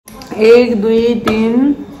1 2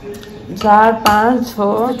 3 4 5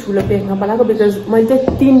 6 ठुलो प्लेटमा बनाएको बिकज मैले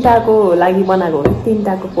चाहिँ 3टाको लागि बनाएको हो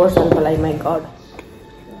 3टाको पोर्सनको लागि माई गॉड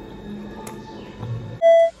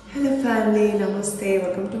हेलो फ्यामिली नमस्ते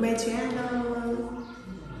welcome to my channel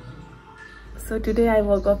so today I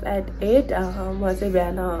walk up at 8 म चाहिँ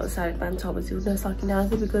बिहान 5:30-6 बजी उठ्न सकिनँ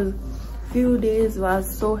आज because few days was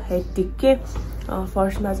so hectic के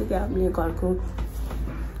फर्स्टमा चाहिँ त्यो हामीले घरको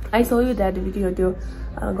I so you that video त्यो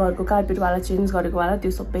घरको कार्पेटवाला चेन्ज गरेकोवाला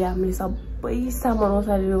त्यो सबै हामीले सबै सामान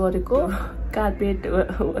ओसारेर गरेको कार्पेट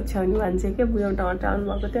ओछ्याउने मान्छे के बुझाउन टाउन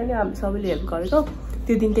भएको थियो अनि हामी सबैले हेल्प गरेको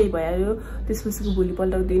त्यो दिन त्यही भइहाल्यो। त्यसपछिको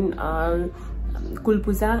भोलिपल्टको दिन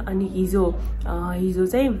कुलपूजा अनि हिजो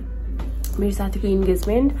चाहिँ मेरो साथीको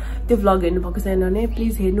इन्गेजमेन्ट त्यो भ्लग हेर्नुभएको छैन भने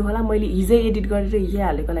प्लिज हेर्नु होला। मैले हिजै एडिट गरेर हिजै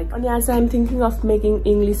हालेको लाइक अनि आज I'm thinking of making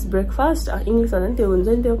English breakfast. English भन्दा नि त्यो हुन्छ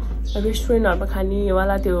नि त्यो रेस्टुरेन्टहरूमा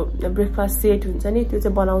खानेवाला त्यो ब्रेकफास्ट सेट हुन्छ नि त्यो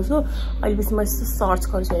चाहिँ बनाउँछु। अहिले पछि म यस्तो सर्च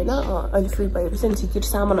गर्छु होइन अहिले फ्री भएपछि अनि छिटो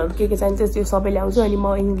सामानहरू के चाहिन्छ त्यो सबै ल्याउँछु अनि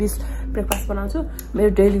म इङ्ग्लिस ब्रेकफास्ट बनाउँछु। मेरो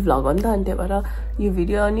डेली भ्लग हो नि त अनि त्यही भएर यो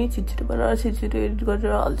भिडियो अनि छिटो बनाएर छिटो एडिट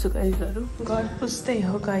गरेर हाल्छु गाइजहरू। घर पुस्तै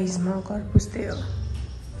हो गाइजमा घर पुस्तै हो।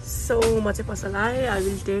 सो म चाहिँ पसल आएँ आई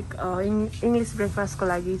विल टेक इङ्ग्लिस ब्रेकफास्टको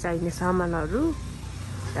लागि चाहिने सामानहरू।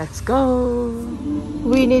 Let's go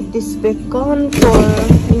we need this bacon for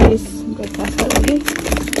English ब्रेकफास्टको लागि।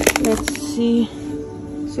 Let's see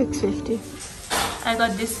 650 I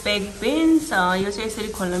got this bag beans. यो चाहिँ यसरी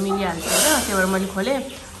खोल्न मिलिहाल्छ होइन त्यही भएर मैले खोलेँ।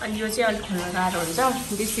 अनि यो चाहिँ अलिक खोल्न गाह्रो हुन्छ।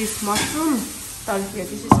 This is mushroom तर्फिया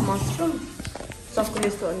this is mushroom सबको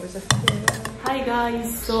यस्तो हुनुपर्छ। हाई गाइज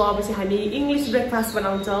सो अब चाहिँ हामी इङ्ग्लिस ब्रेकफास्ट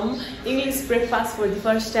बनाउँछौँ। English breakfast for the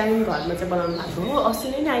first time घरमा चाहिँ बनाउनु भएको हो। अस्ति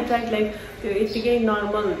नै आई ट्राइड लाइक त्यो यत्तिकै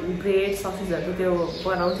नर्मल ब्रेड ससेजहरू त्यो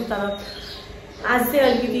बनाउँथेँ तर आज चाहिँ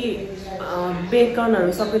अलिकति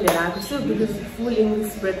बेकनहरू सबै लिएर आएको छु बिकज फुल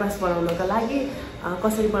इङ्ग्लिस ब्रेकफास्ट बनाउनको लागि।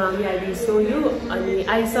 कसरी बनाउने आई विल सो यु। अनि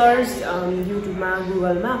आई सर्च युट्युबमा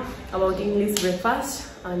गुगलमा अबाउट इङ्ग्लिस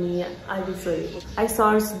ब्रेकफास्ट अनि I will so you. I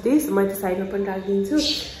search this म त्यो साइडमा पनि राखिदिन्छु।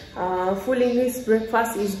 Full English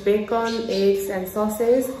breakfast is bacon, eggs and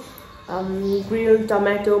sausage, grilled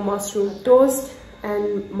tomato, mushroom toast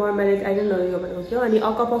and marmalade. I don't know यो भनेको के हो। अनि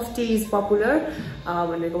a cup of tea is popular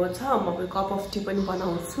भनेको छ। म cup of tea पनि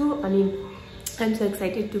बनाउँछु अनि I'm so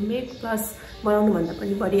excited to make plus बनाउनु भन्दा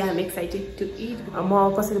पनि बढी I'm excited to eat। म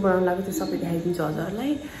कसरी बनाउनु लाग्यो त्यो सबै देखाइदिन्छु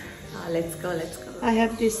हजुरलाई। Let's go. I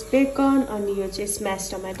have this bacon अनि यो चाहिँ स्म्याश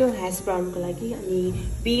टमाटो ह्यास ब्राउनको लागि अनि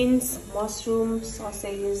बिन्स मसरुम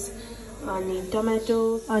ससेज अनि टमाटो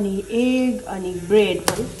अनि एग अनि ब्रेड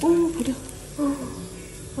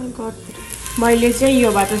मैले चाहिँ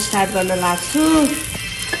योबाट स्टार्ट गर्न लाग्छु।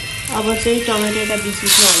 अब चाहिँ टमाटो एउटा बिचमा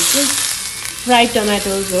हाल्छु फ्राइड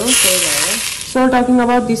टमाटोज हो त्यही भएर। So talking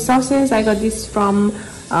about this sausage I got this from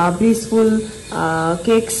blissful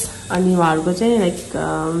cakes अनि उहाँहरूको चाहिँ लाइक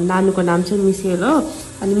नानुको नाम चाहिँ मिसेल हो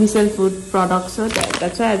अनि मिसेल फुड प्रडक्ट्स हो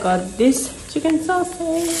त्यहाँबाट चाहिँ I got this chicken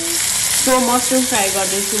sausage. So mushroom fry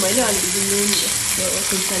गर्दैछु मैले अलिकति नुन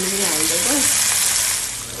खुर्सानी पनि हाल्दैछ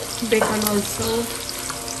बेकन अल्सो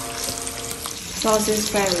ससेज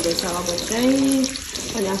फ्राई हुँदैछ अब चाहिँ।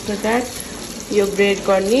 अनि आफ्टर द्याट यो ब्रेड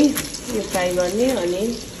गर्ने यो फ्राई गर्ने अनि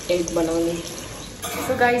एग बनाउने।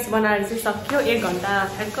 सो गाइस बनाएर चाहिँ सक्यो 1 घन्टा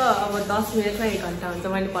ठ्याक्क अब 10 मिनटमा 1 घन्टा हुन्छ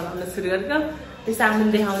मैले बनाउन सुरु गरेको। त्यो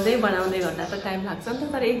सामान देखाउँदै बनाउँदै गर्दा त टाइम लाग्छ नि त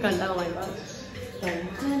तर 1 घन्टामा भयो।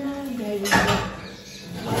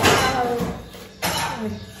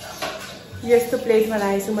 यस्तो प्लेटमा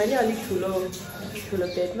राखेको छु मैले अलिक ठुलो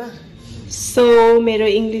प्लेटमा। सो मेरो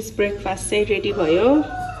इङ्ग्लिस ब्रेकफास्ट चाहिँ रेडी भयो।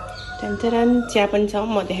 टेन्टरान चिया पनि छ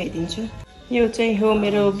म देखाइदिन्छु। यो चाहिँ हो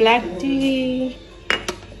मेरो ब्ल्याक टी।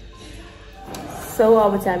 सो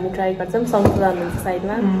अब चाहिँ हामी ट्राई गर्छौँ संशोधन हुन्छ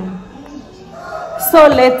साइडमा। So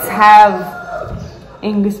let's have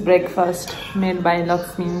English breakfast made by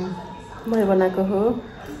Lakshmi. मैले बनाएको हो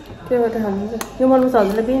त्योबाट खानु। यो मनपर्छ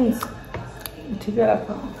हजुरलाई बिन्स? ठिकै लाग्छ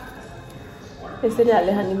यसरी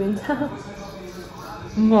हाले खाने बिन्स।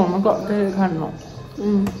 म कतै खानु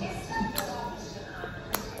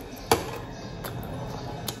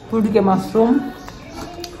पुडके mushroom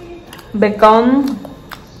bacon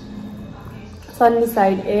Sunny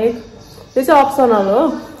side egg त्यो चाहिँ अप्सनल हो।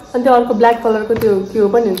 अनि त्यो अर्को ब्ल्याक कलरको त्यो के हो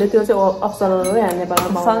पनि हुन्छ त्यो चाहिँ अप्सनल हो यहाँ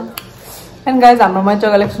नेपालमा। एन्ड गाइज हाम्रोमा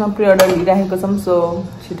चाहिँ कलेक्सनमा प्रि अर्डर लिइराखेको छौँ सो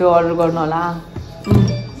छिटो अर्डर गर्नु होला।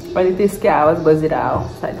 अहिले त्यसकै आवाज बजिरहेको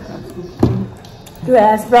सायद। त्यो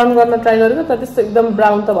ह्यास ब्राउन गर्न ट्राई गरेको तर त्यस्तो एकदम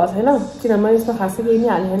ब्राउन त भएको छैन किनभने मैले यस्तो खासै केही नि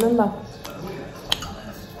हालेँ छैन नि त।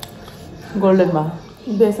 गोल्डनमा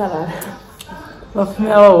बेसा भएर लक्ष्मी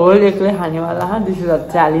अब होल एक्लै खानेवाला this is a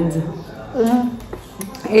challenge.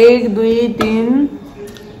 1 2 3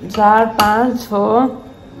 4 5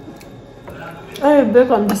 6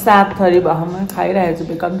 bacon 7 थरी भयो म खाइरहेको छु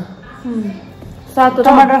बेकन 7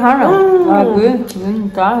 टमाटर खाऊ न 2 3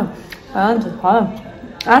 4 5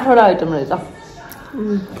 6 8 वटा आइटम रहेछ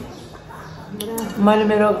मैले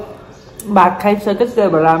मेरो भात खाइसकेँ त्यही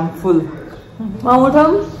भएर आम फुल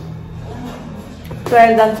उठाउँ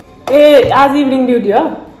ए आज इभिनिङ ड्युटी हो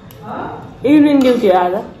इभिनिङ ड्युटी हो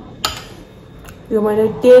आज यो मैले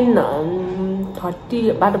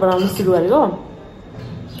 10:30 बाट बनाउनु सुरु गरेको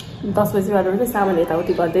 10 बजीबाट चाहिँ सामान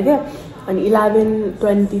यताउति गर्दै थिएँ अनि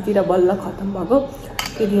 11:20 तिर बल्ल खत्तम भएको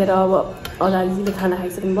त्यतिखेर अब अदाजीले खाना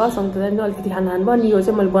खाइसक्नु भयो सङ्गतदाले पनि अलिकति खाना खानुभयो अनि यो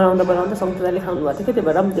चाहिँ मैले बनाउँदा सङ्गतदाले खानु भएको थियो त्यही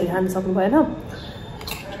भएर पनि खान सक्नु भएन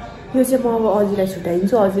यो चाहिँ म अब अजीलाई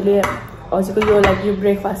छुट्याइदिन्छु अजीको यो लागि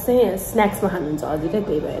ब्रेकफास्ट चाहिँ स्न्याक्समा खानुहुन्छ अजीले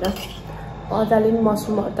त्यही भएर अदाले पनि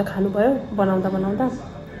मसरुमहरू त खानुभयो बनाउँदा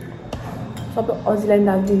सबै अजीलाई पनि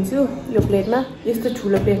राखिदिन्छु यो प्लेटमा यस्तो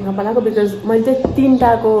ठुलो प्लेटमा बनाएको बिकज मैले चाहिँ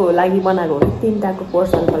 3टाको लागि बनाएको हो 3टाको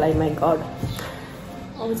पोर्सनको लागि माई गड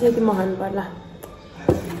अब चाहिँ यति म खानु पर्ला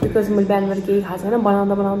बिकज मैले बिहानबाट केही खाएको छैन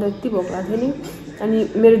बनाउँदा यति भोक लाग्थ्यो नि अनि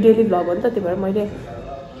मेरो डेली भ्लग हो नि त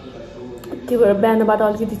त्यही भएर बिहानबाट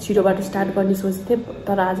अलिकति छिटोबाट स्टार्ट गर्ने सोचेको थिएँ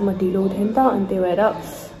तर आज म ढिलो उठेँ नि त अनि त्यही भएर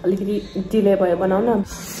अलिकति डिले भयो बनाउन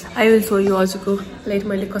I will so you अजीको plate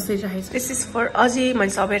मैले कसरी राखेको छु दिस इज फर अजी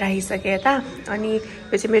मैले सबै राखिसकेँ यता अनि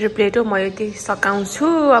यो चाहिँ मेरो प्लेट हो म यति सकाउँछु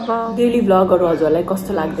अब डेली भ्लगहरू हजुरलाई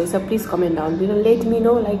कस्तो लाग्दैछ प्लिज कमेन्ट डाउन दिनु लेट मी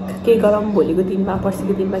नो लाइक के गरौँ भोलिको दिनमा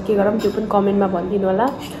पर्सिको दिनमा के गरौँ त्यो पनि कमेन्टमा भनिदिनु होला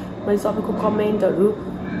मैले सबैको कमेन्टहरू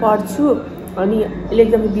पढ्छु अनि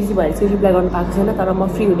एकदमै बिजी भएर चाहिँ रिप्लाई गर्नु पाएको छैन तर म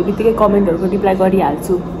फ्री हुने बित्तिकै कमेन्टहरूको रिप्लाई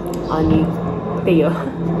गरिहाल्छु अनि त्यही हो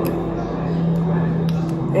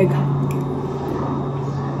एक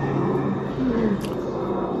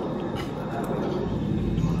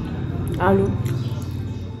आलु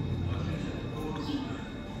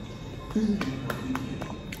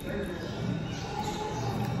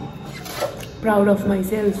प्राउड अफ माई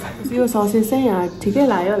सेल्फ यो ससेज चाहिँ ठिकै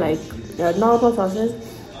लाग्यो लाइक नर्मल ससेज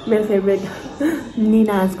मेरो फेभरेट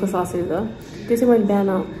निनाजको ससेज हो त्यो चाहिँ मैले बिहान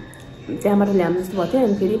त्यहाँबाट ल्याउनु जस्तो भएको थियो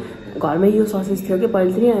अनि फेरि घरमै यो ससेज थियो कि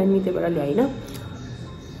पहिले थियो अनि त्यही भएर ल्याइन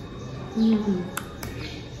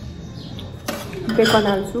बेकन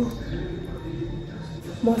हाल्छु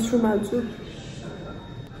मसरुम हाल्छु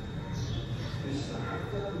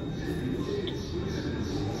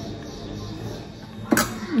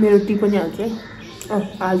मेरो टी पनि हाल्छु है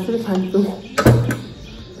हाल्छु र खान्छु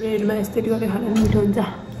ब्रेडमा यस्तै गरेर खान मिठो हुन्छ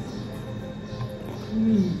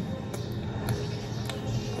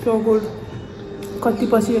सो गुड कति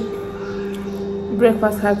पछि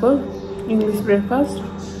ब्रेकफास्ट खाएको इङ्ग्लिस ब्रेकफास्ट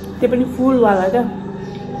त्यो पनि फुलवाला क्या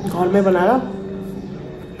घरमै बनाएर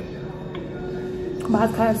भात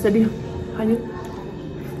खाए यसरी खाने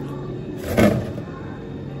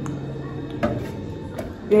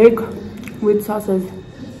egg with sausage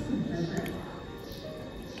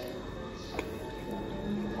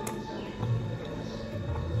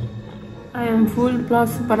I am full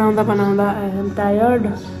plus बनाउँदा आई एम टायर्ड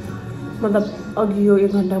मतलब अघि यो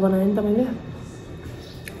 1 घन्टा बनाएँ नि त मैले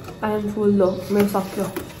आई एम फुल लो मेरो सक्यो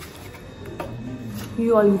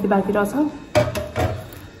यो अलिकति बाँकी रहेछ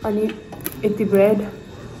अनि यति bread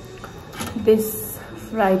this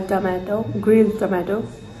fried tomato grilled tomato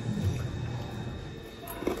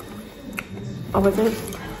अब चाहिँ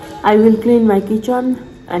I will clean my kitchen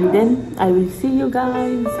and then I will see you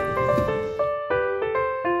guys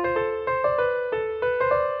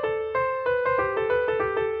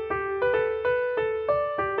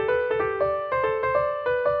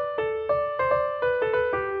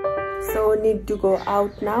so need to go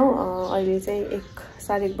out now अहिले चाहिँ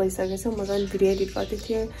 1:30 बजिसकेछ म झन् भिडियो एडिट गर्दै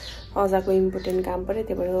थिएँ अजाको इम्पोर्टेन्ट काम पऱ्यो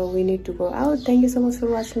त्यही भएर we need to go out thank you so much for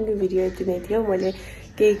watching the video यति नै थियो मैले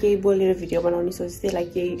केही बोलेर भिडियो बनाउने सोचेको थिएँ लाइक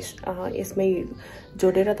केही यसमै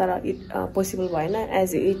जोडेर तर इट पोसिबल भएन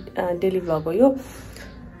एज इट डेली भ्लग हो यो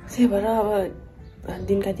त्यही भएर अब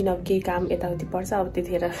दिनका दिन अब केही काम यताउति पर्छ अब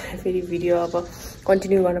त्यतिखेर फेरि भिडियो अब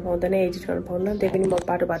कन्टिन्यू गर्न पाउँदैन एडिट गर्न पाउँदैन त्यही पनि म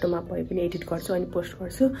बाटोमा भए पनि एडिट गर्छु अनि पोस्ट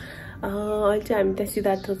गर्छु अहिले चाहिँ हामी त्यहाँ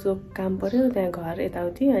सिद्धार्थको काम पऱ्यो त्यहाँ घर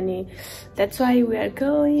यताउति अनि that's why we are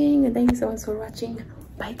going thank you so much for watching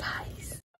by guys